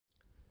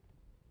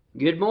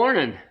Good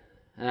morning.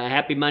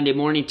 Happy Monday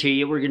morning to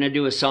you. We're going to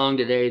do a song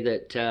today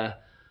that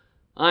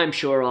I'm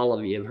sure all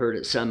of you have heard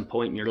at some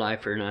point in your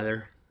life or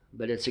another.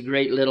 But it's a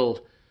great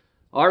little...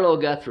 Arlo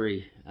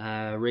Guthrie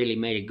really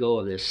made a go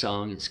of this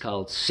song. It's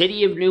called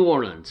City of New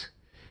Orleans.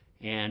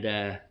 And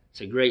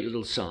it's a great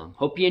little song.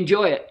 Hope you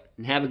enjoy it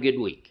and have a good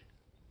week.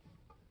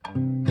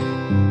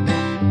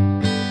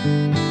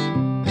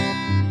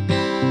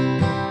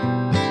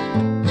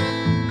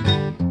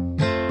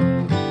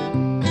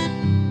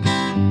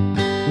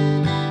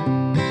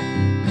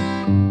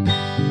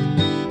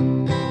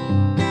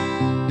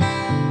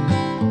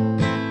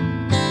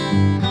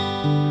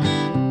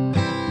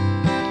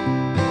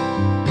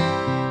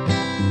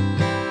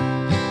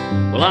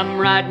 Well, I'm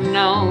riding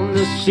on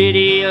the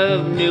city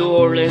of New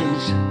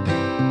Orleans,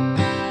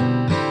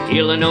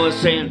 Illinois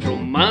Central,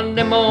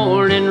 Monday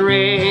morning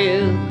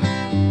rail.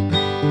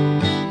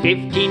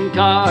 15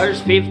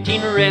 cars,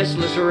 15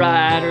 restless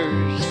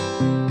riders,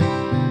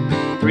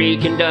 3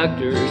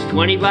 conductors,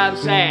 25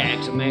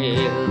 sacks of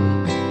mail.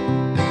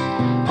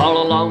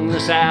 All along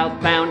the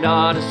southbound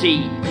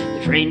Odyssey,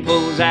 the train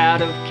pulls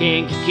out of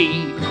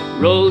Kankakee,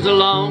 rolls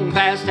along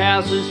past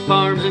houses,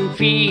 farms, and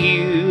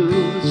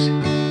fields,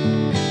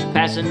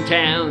 passing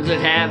towns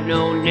that have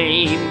no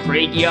name,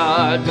 freight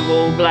yards of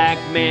old black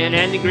men,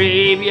 and the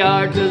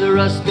graveyards of the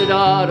rusted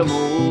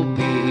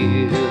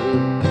automobile.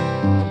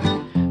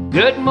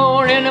 Good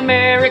morning,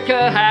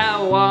 America,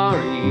 how are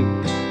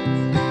you?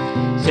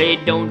 Say,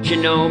 don't you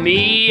know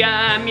me?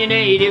 I'm your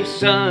native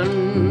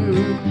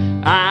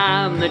son.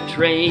 I'm the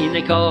train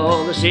they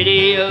call the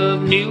city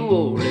of New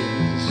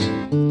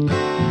Orleans.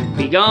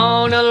 Be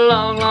gone a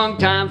long, long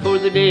time before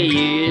the day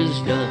is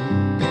done.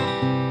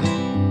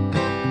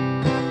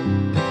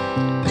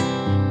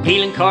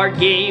 Dealing card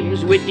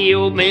games with the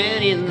old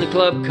men in the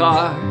club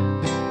car.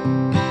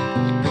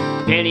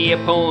 Penny a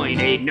point,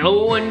 ain't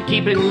no one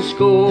keeping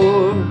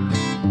score.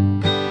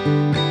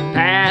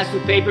 Pass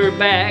the paper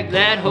bag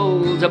that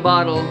holds a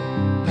bottle.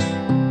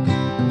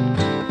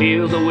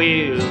 Feel the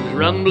wheels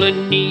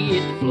rumbling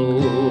neath the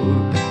floor.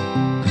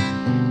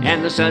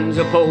 And the sons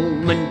of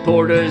Pullman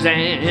porters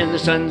and the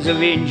sons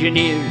of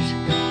engineers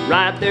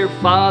ride their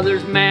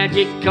father's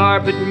magic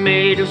carpet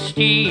made of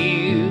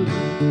steel.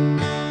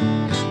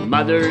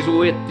 Mothers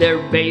with their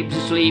babes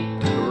asleep,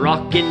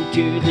 rocking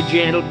to the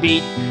gentle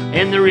beat,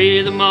 and the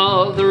rhythm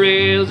of the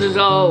rails is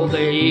all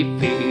they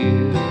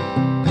feel.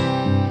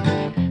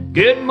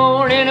 Good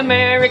morning,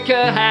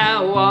 America,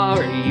 how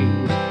are you?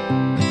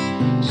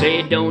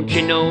 Say, don't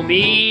you know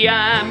me?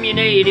 I'm your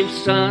native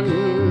son.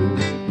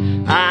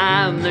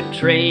 I'm the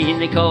train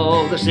they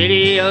call the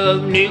city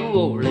of New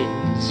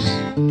Orleans.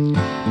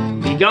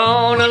 Be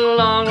gone a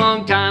long,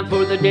 long time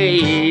before the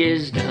day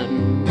is done.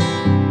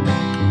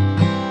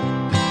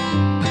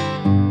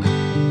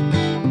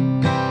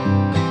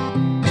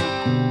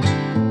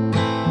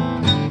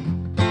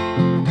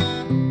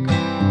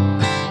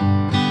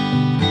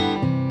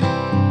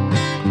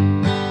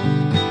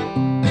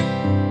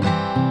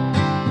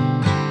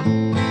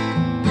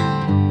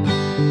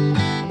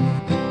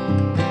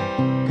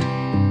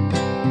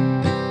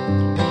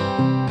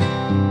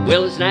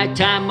 Well, it's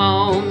nighttime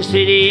on the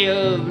city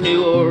of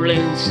New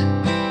Orleans,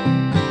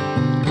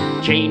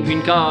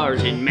 changing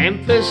cars in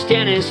Memphis,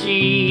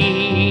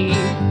 Tennessee.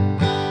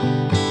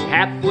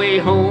 Halfway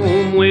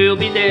home, we'll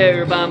be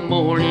there by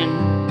morning,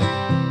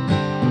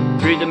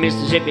 through the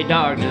Mississippi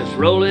darkness,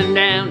 rolling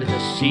down to the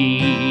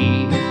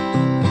sea.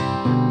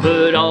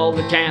 But all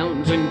the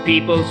towns and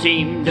people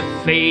seem to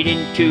fade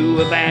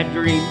into a bad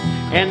dream,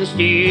 and the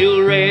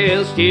steel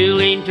rail still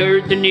ain't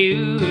heard the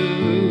news.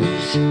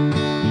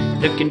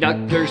 The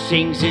conductor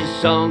sings his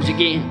songs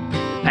again.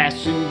 The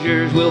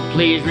passengers will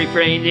please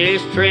refrain.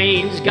 This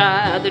train's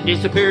got the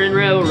disappearing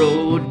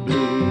railroad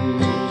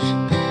blues.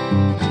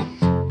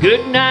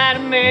 Good night,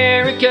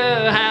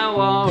 America, how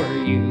are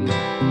you?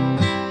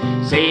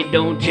 Say,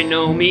 don't you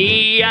know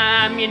me?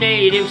 I'm your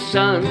native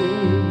son.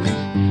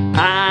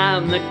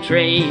 I'm the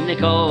train they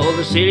call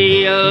the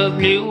city of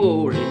New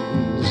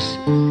Orleans.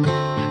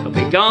 I'll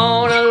be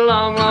gone a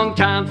long, long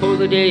time before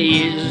the day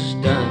is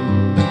done.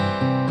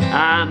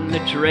 I'm the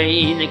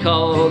train they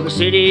call the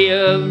city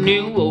of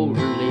New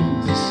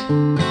Orleans.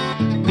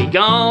 Be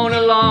gone a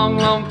long,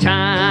 long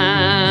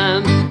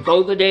time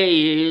before the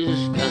day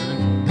is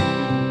done.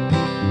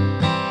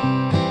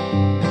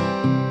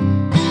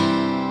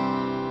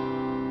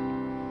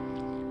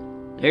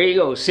 There you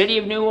go, City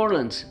of New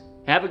Orleans.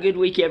 Have a good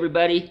week,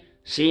 everybody.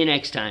 See you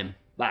next time.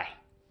 Bye.